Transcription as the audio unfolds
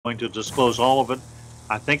going to disclose all of it,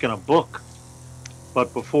 I think, in a book.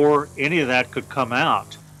 But before any of that could come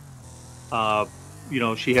out, uh,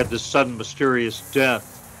 she had this sudden mysterious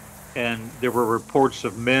death, and there were reports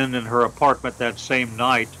of men in her apartment that same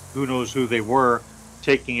night, who knows who they were,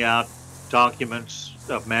 taking out documents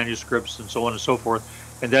of manuscripts and so on and so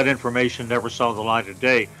forth, and that information never saw the light of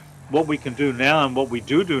day. What we can do now, and what we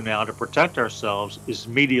do now to protect ourselves, is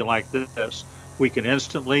media like this. We can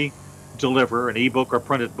instantly deliver an ebook or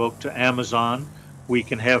printed book to Amazon. We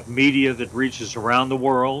can have media that reaches around the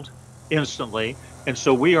world instantly, and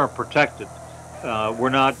so we are protected. We're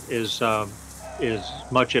not as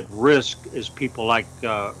much at risk as people like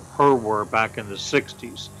her were back in the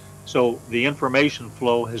 60s. So the information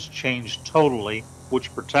flow has changed totally,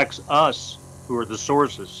 which protects us who are the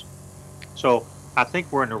sources. So I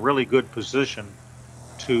think we're in a really good position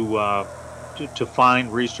to to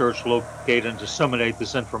find, research, locate, and disseminate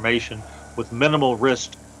this information with minimal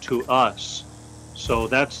risk to us. So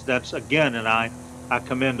that's again, and I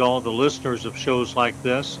commend all the listeners of shows like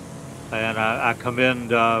this, and I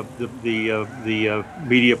commend the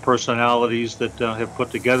media personalities that have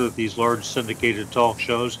put together these large syndicated talk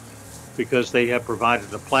shows, because they have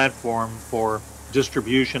provided a platform for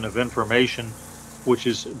distribution of information, which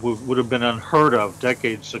would have been unheard of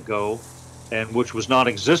decades ago, and which was non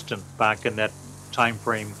existent back in that time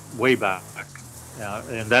frame way back.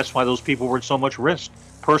 And that's why those people were at so much risk,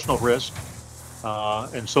 personal risk,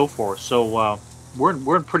 and so forth. So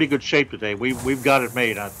we're in pretty good shape today. We've got it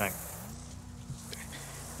made, I think.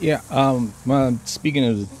 Yeah. Speaking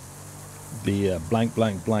of the blank,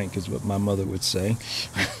 blank, blank is what my mother would say.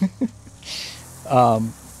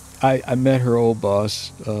 I met her old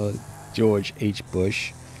boss, George H.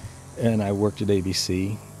 Bush, and I worked at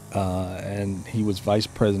ABC, and he was vice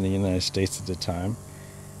president of the United States at the time.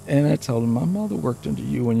 And I told him, my mother worked under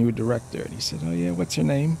you when you were director. And he said, oh, yeah, what's her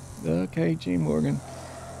name? Okay, G. Morgan.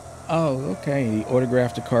 Oh, okay. He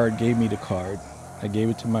autographed the card, gave me the card. I gave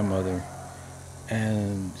it to my mother.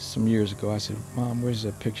 And some years ago, I said, Mom, where's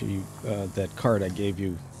that picture that card I gave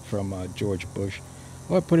you from George Bush?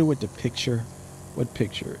 Oh, I put it with the picture. What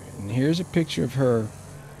picture? And here's a picture of her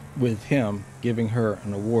with him giving her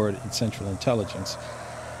an award in Central Intelligence.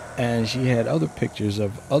 And she had other pictures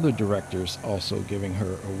of other directors also giving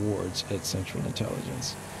her awards at Central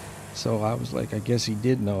Intelligence. So I was like, I guess he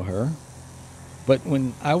did know her. But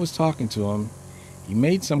when I was talking to him, he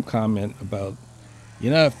made some comment about,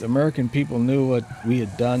 if the American people knew what we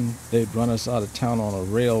had done, they'd run us out of town on a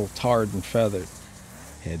rail, tarred and feathered.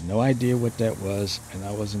 Had no idea what that was, and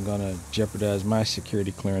I wasn't going to jeopardize my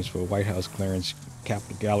security clearance for White House clearance,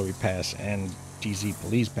 Capitol Gallery pass, and DC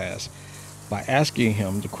police pass by asking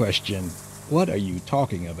him the question, what are you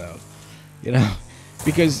talking about? You know,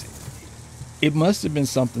 because it must have been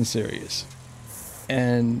something serious.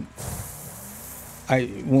 And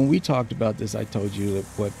when we talked about this, I told you that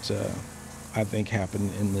what I think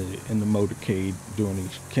happened in the motorcade during the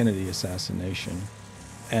Kennedy assassination,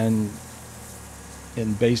 and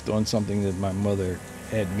based on something that my mother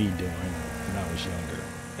had me doing when I was younger,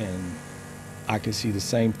 and I could see the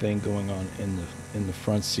same thing going on in the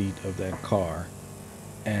front seat of that car,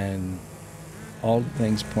 and all the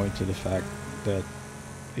things point to the fact that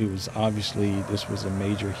it was obviously this was a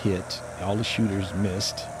major hit. All the shooters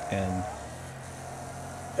missed, and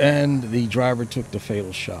the driver took the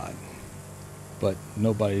fatal shot. But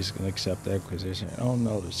nobody's going to accept that because they're saying, "Oh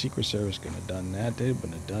no, the Secret Service couldn't have done that. They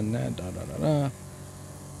wouldn't have done that." Da da da da.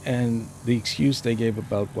 And the excuse they gave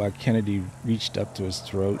about why Kennedy reached up to his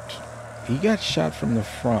throat, he got shot from the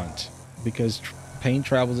front because pain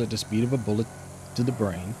travels at the speed of a bullet to the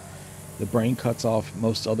brain. The brain cuts off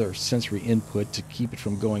most other sensory input to keep it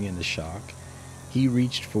from going into shock. He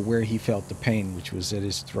reached for where he felt the pain, which was at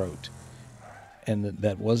his throat. And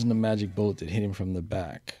that wasn't a magic bullet that hit him from the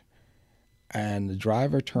back. And the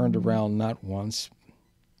driver turned around not once,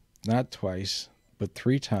 not twice, but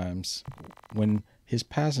 3 times when his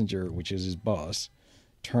passenger, which is his boss,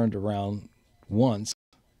 turned around once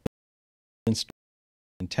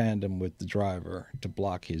in tandem with the driver to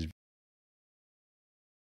block his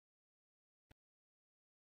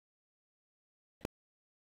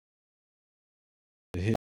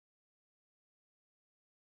hit.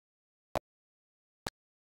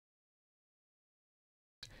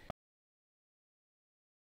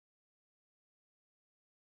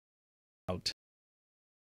 Out.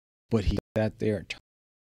 But he sat there and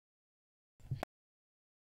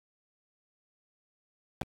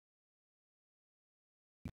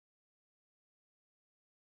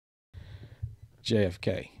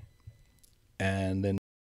JFK. And then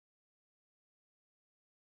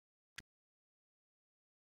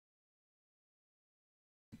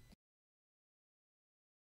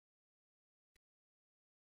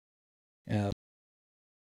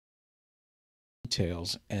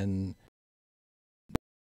details, and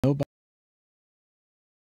nobody.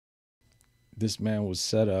 This man was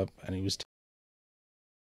set up, and he was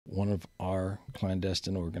one of our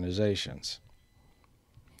clandestine organizations.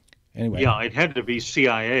 Anyway. Yeah, it had to be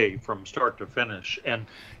CIA from start to finish. And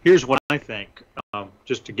here's what I think,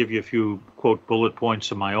 just to give you a few, quote, bullet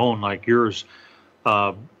points of my own, like yours.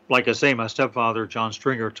 Uh, like I say, my stepfather, John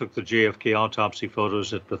Stringer, took the JFK autopsy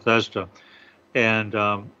photos at Bethesda. And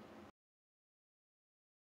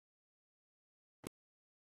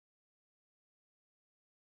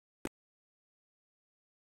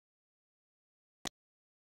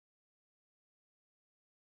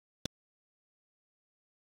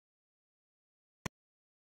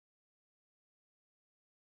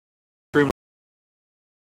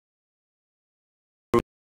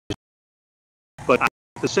but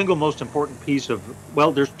the single most important piece of,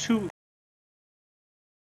 well, there's two.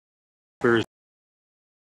 The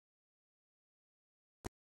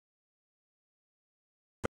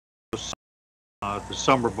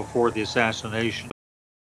summer before the assassination.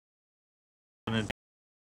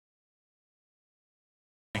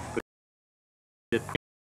 It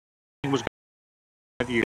was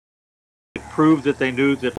it proved that they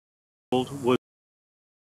knew that was,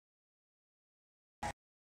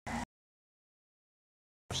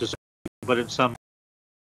 but in some,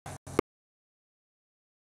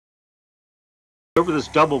 whoever this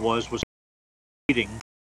double was eating.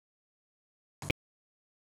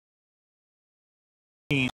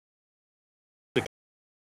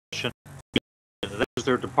 That was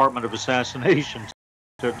their Department of Assassinations.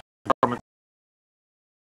 Their department.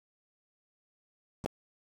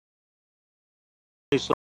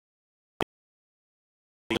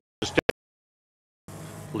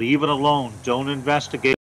 Leave it alone. Don't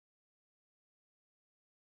investigate.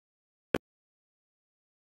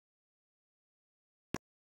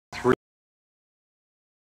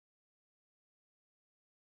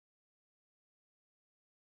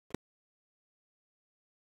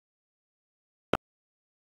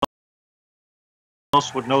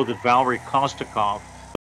 Else would know that Valery Kostikov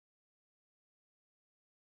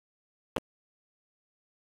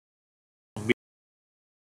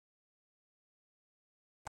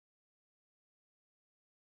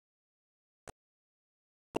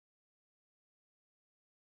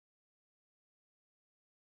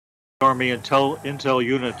Army intel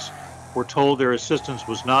units were told their assistance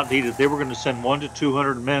was not needed. They were going to send 100 to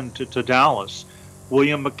 200 men to Dallas.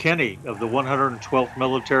 William McKinney of the 112th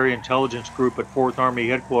Military Intelligence Group at 4th Army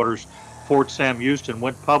Headquarters, Fort Sam Houston,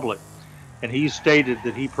 went public. And he stated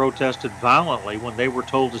that he protested violently when they were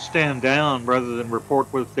told to stand down rather than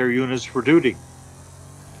report with their units for duty.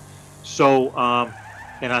 So,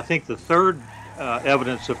 and I think the third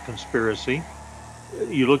evidence of conspiracy,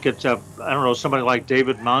 you look at, I don't know, somebody like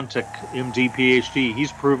David Montek, MD, PhD.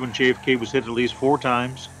 He's proven JFK was hit at least 4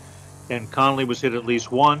 times, and Connally was hit at least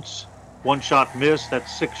once. 1 shot missed.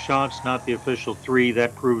 That's 6 shots, not the official 3.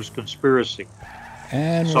 That proves conspiracy.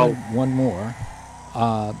 And so, one more.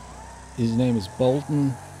 His name is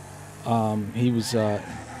Bolton. He was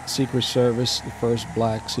Secret Service, the first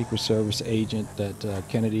black Secret Service agent that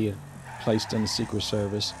Kennedy had placed in the Secret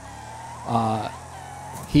Service.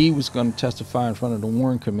 He was going to testify in front of the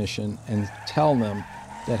Warren Commission and tell them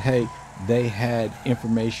that, hey, they had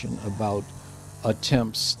information about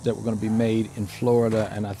attempts that were going to be made in Florida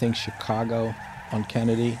and I think Chicago on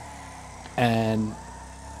Kennedy. And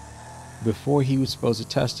before he was supposed to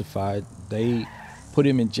testify, they put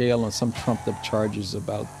him in jail on some trumped up charges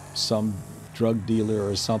about some drug dealer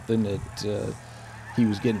or something that he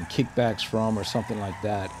was getting kickbacks from or something like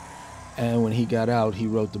that. And when he got out, he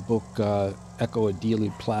wrote the book Echo at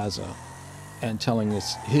Dealey Plaza, and telling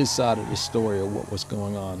us his side of the story of what was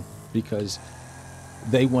going on, because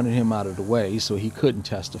they wanted him out of the way so he couldn't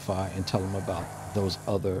testify and tell them about those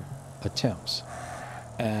other attempts.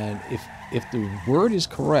 And if the word is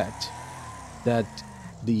correct that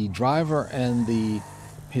the driver and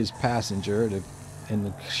his passenger in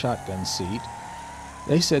the shotgun seat,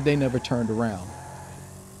 they said they never turned around.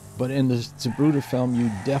 But in the Zapruder film,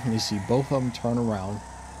 you definitely see both of them turn around,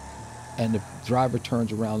 and the driver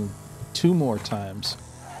turns around 2 more times,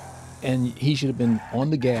 and he should have been on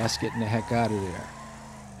the gas getting the heck out of there.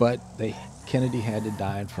 But Kennedy had to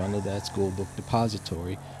die in front of that school book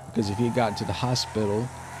depository, because if he had gotten to the hospital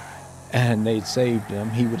and they'd saved him,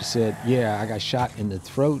 he would have said, yeah, I got shot in the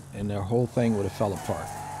throat, and their whole thing would have fell apart.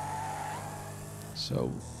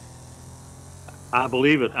 So I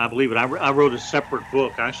believe it. I wrote a separate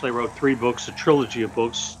book. I actually wrote 3 books, a trilogy of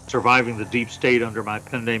books, Surviving the Deep State, under my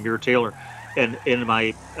pen name, Muir Taylor. And in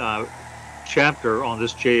my chapter on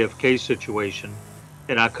this JFK situation,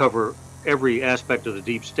 and I cover every aspect of the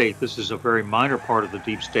deep state. This is a very minor part of the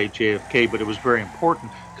deep state, JFK, but it was very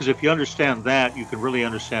important because if you understand that, you can really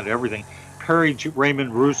understand everything.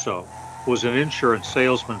 Raymond Russo was an insurance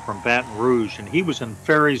salesman from Baton Rouge, and he was in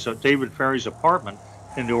David Ferry's apartment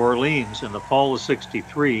in New Orleans in the fall of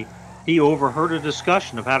 '63. He overheard a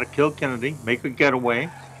discussion of how to kill Kennedy, make a getaway.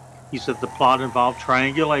 He said the plot involved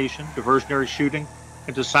triangulation, diversionary shooting,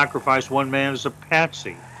 and to sacrifice one man as a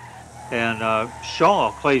patsy. And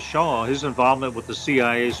Clay Shaw, his involvement with the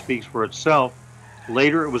CIA speaks for itself.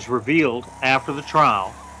 Later, it was revealed after the trial,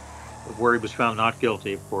 where he was found not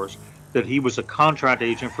guilty, of course, that he was a contract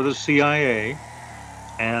agent for the CIA.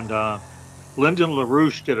 And Lyndon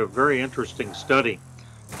LaRouche did a very interesting study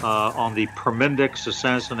on the Permindex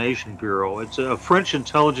Assassination Bureau. It's a French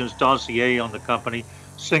intelligence dossier on the company,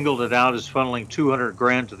 singled it out as funneling 200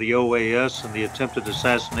 grand to the OAS in the attempted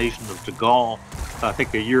assassination of de Gaulle, I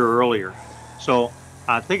think a year earlier. So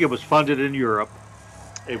I think it was funded in Europe.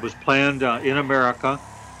 It was planned in America.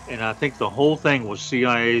 And I think the whole thing was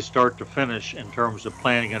CIA start to finish in terms of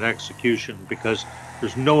planning and execution, because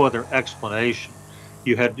there's no other explanation.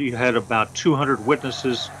 You had about 200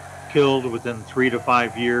 witnesses killed within 3 to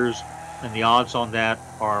 5 years, and the odds on that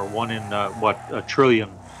are 1 in a trillion.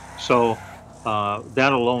 So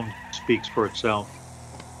that alone speaks for itself.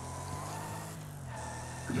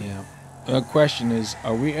 Yeah. The question is,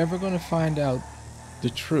 are we ever going to find out the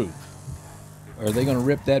truth? Or are they going to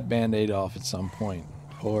rip that Band-Aid off at some point?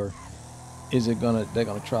 Or is they're going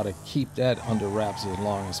to try to keep that under wraps as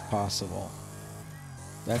long as possible?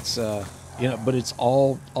 That's, but it's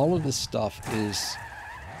all of this stuff is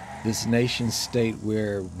this nation state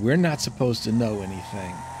where we're not supposed to know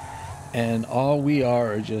anything. And all we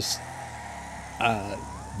are just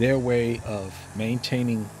their way of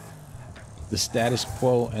maintaining the status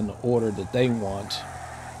quo and the order that they want.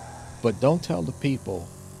 But don't tell the people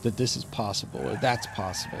that this is possible or that's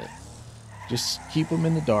possible. Just keep them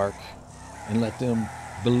in the dark and let them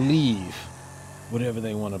believe whatever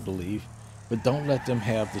they want to believe, but don't let them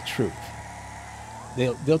have the truth.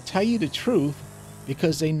 They'll tell you the truth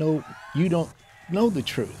because they know you don't know the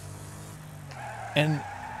truth. And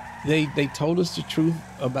they told us the truth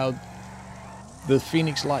about the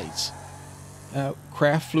Phoenix Lights.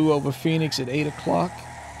 Kraft flew over Phoenix at 8 o'clock,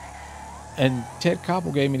 and Ted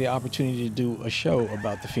Koppel gave me the opportunity to do a show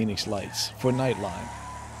about the Phoenix Lights for Nightline.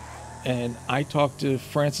 And I talked to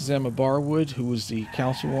Frances Emma Barwood, who was the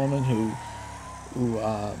councilwoman who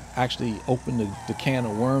actually opened the can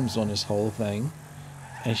of worms on this whole thing.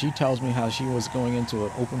 And she tells me how she was going into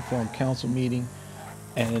an open forum council meeting.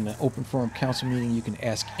 And in an open forum council meeting, you can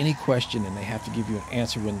ask any question and they have to give you an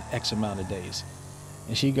answer in X amount of days.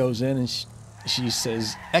 And she goes in and she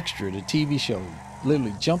says, Extra, the TV show,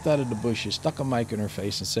 literally jumped out of the bushes, stuck a mic in her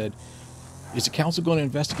face and said, is the council going to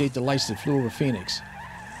investigate the lights that flew over Phoenix?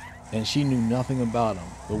 And she knew nothing about them.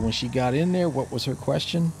 But when she got in there, what was her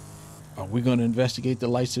question? Are we going to investigate the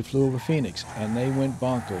lights that flew over Phoenix? And they went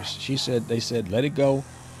bonkers. They said, let it go.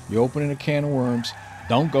 You're opening a can of worms.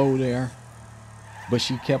 Don't go there. But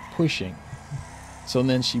she kept pushing. So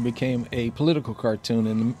then she became a political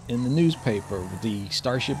cartoon in the newspaper with the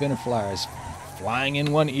Starship Enterprise flying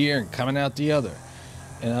in one ear and coming out the other.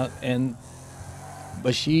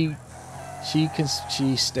 But she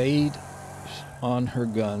stayed on her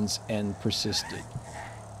guns and persisted.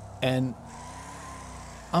 And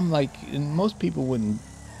I'm like, and most people wouldn't,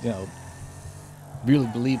 really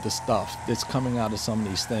believe the stuff that's coming out of some of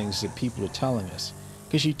these things that people are telling us.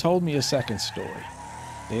 Because she told me a second story.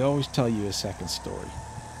 They always tell you a second story.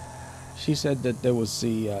 She said that there was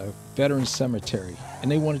the Veterans Cemetery, and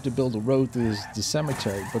they wanted to build a road through the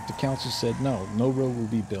cemetery, but the council said no road will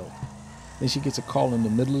be built. Then she gets a call in the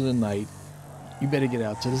middle of the night, you better get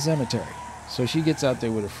out to the cemetery. So she gets out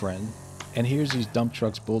there with a friend, and here's these dump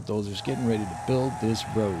trucks, bulldozers, getting ready to build this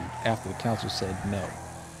road after the council said no.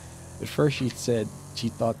 At first she said she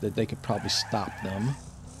thought that they could probably stop them,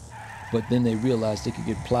 but then they realized they could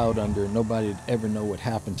get plowed under and nobody would ever know what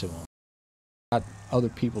happened to them. Got other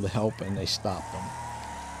people to help and they stopped them.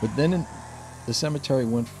 But then the cemetery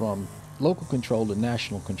went from local control to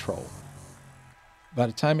national control. By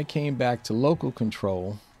the time it came back to local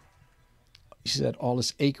control, she said all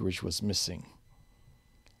this acreage was missing.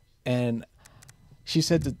 And she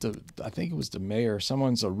said that I think it was the mayor,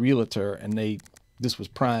 someone's a realtor, and this was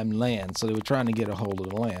prime land, so they were trying to get a hold of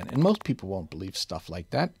the land. And most people won't believe stuff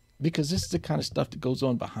like that, because this is the kind of stuff that goes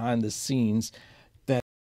on behind the scenes.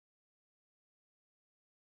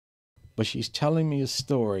 But she's telling me a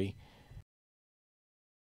story